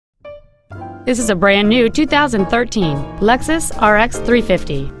This is a brand new 2013 Lexus RX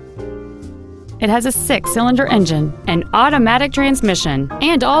 350. It has a 6-cylinder engine, an automatic transmission,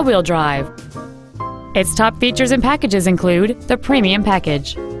 and all-wheel drive. Its top features and packages include the Premium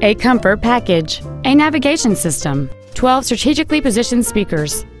Package, a Comfort Package, a navigation system, 12 strategically positioned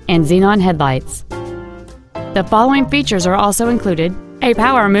speakers, and xenon headlights. The following features are also included: a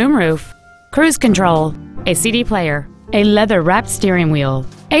power moonroof, cruise control, a CD player, a leather-wrapped steering wheel,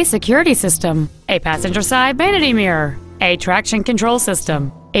 a security system, a passenger side vanity mirror, a traction control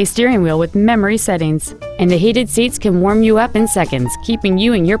system, a steering wheel with memory settings, and the heated seats can warm you up in seconds, keeping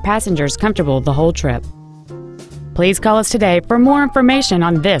you and your passengers comfortable the whole trip. Please call us today for more information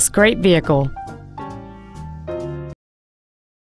on this great vehicle.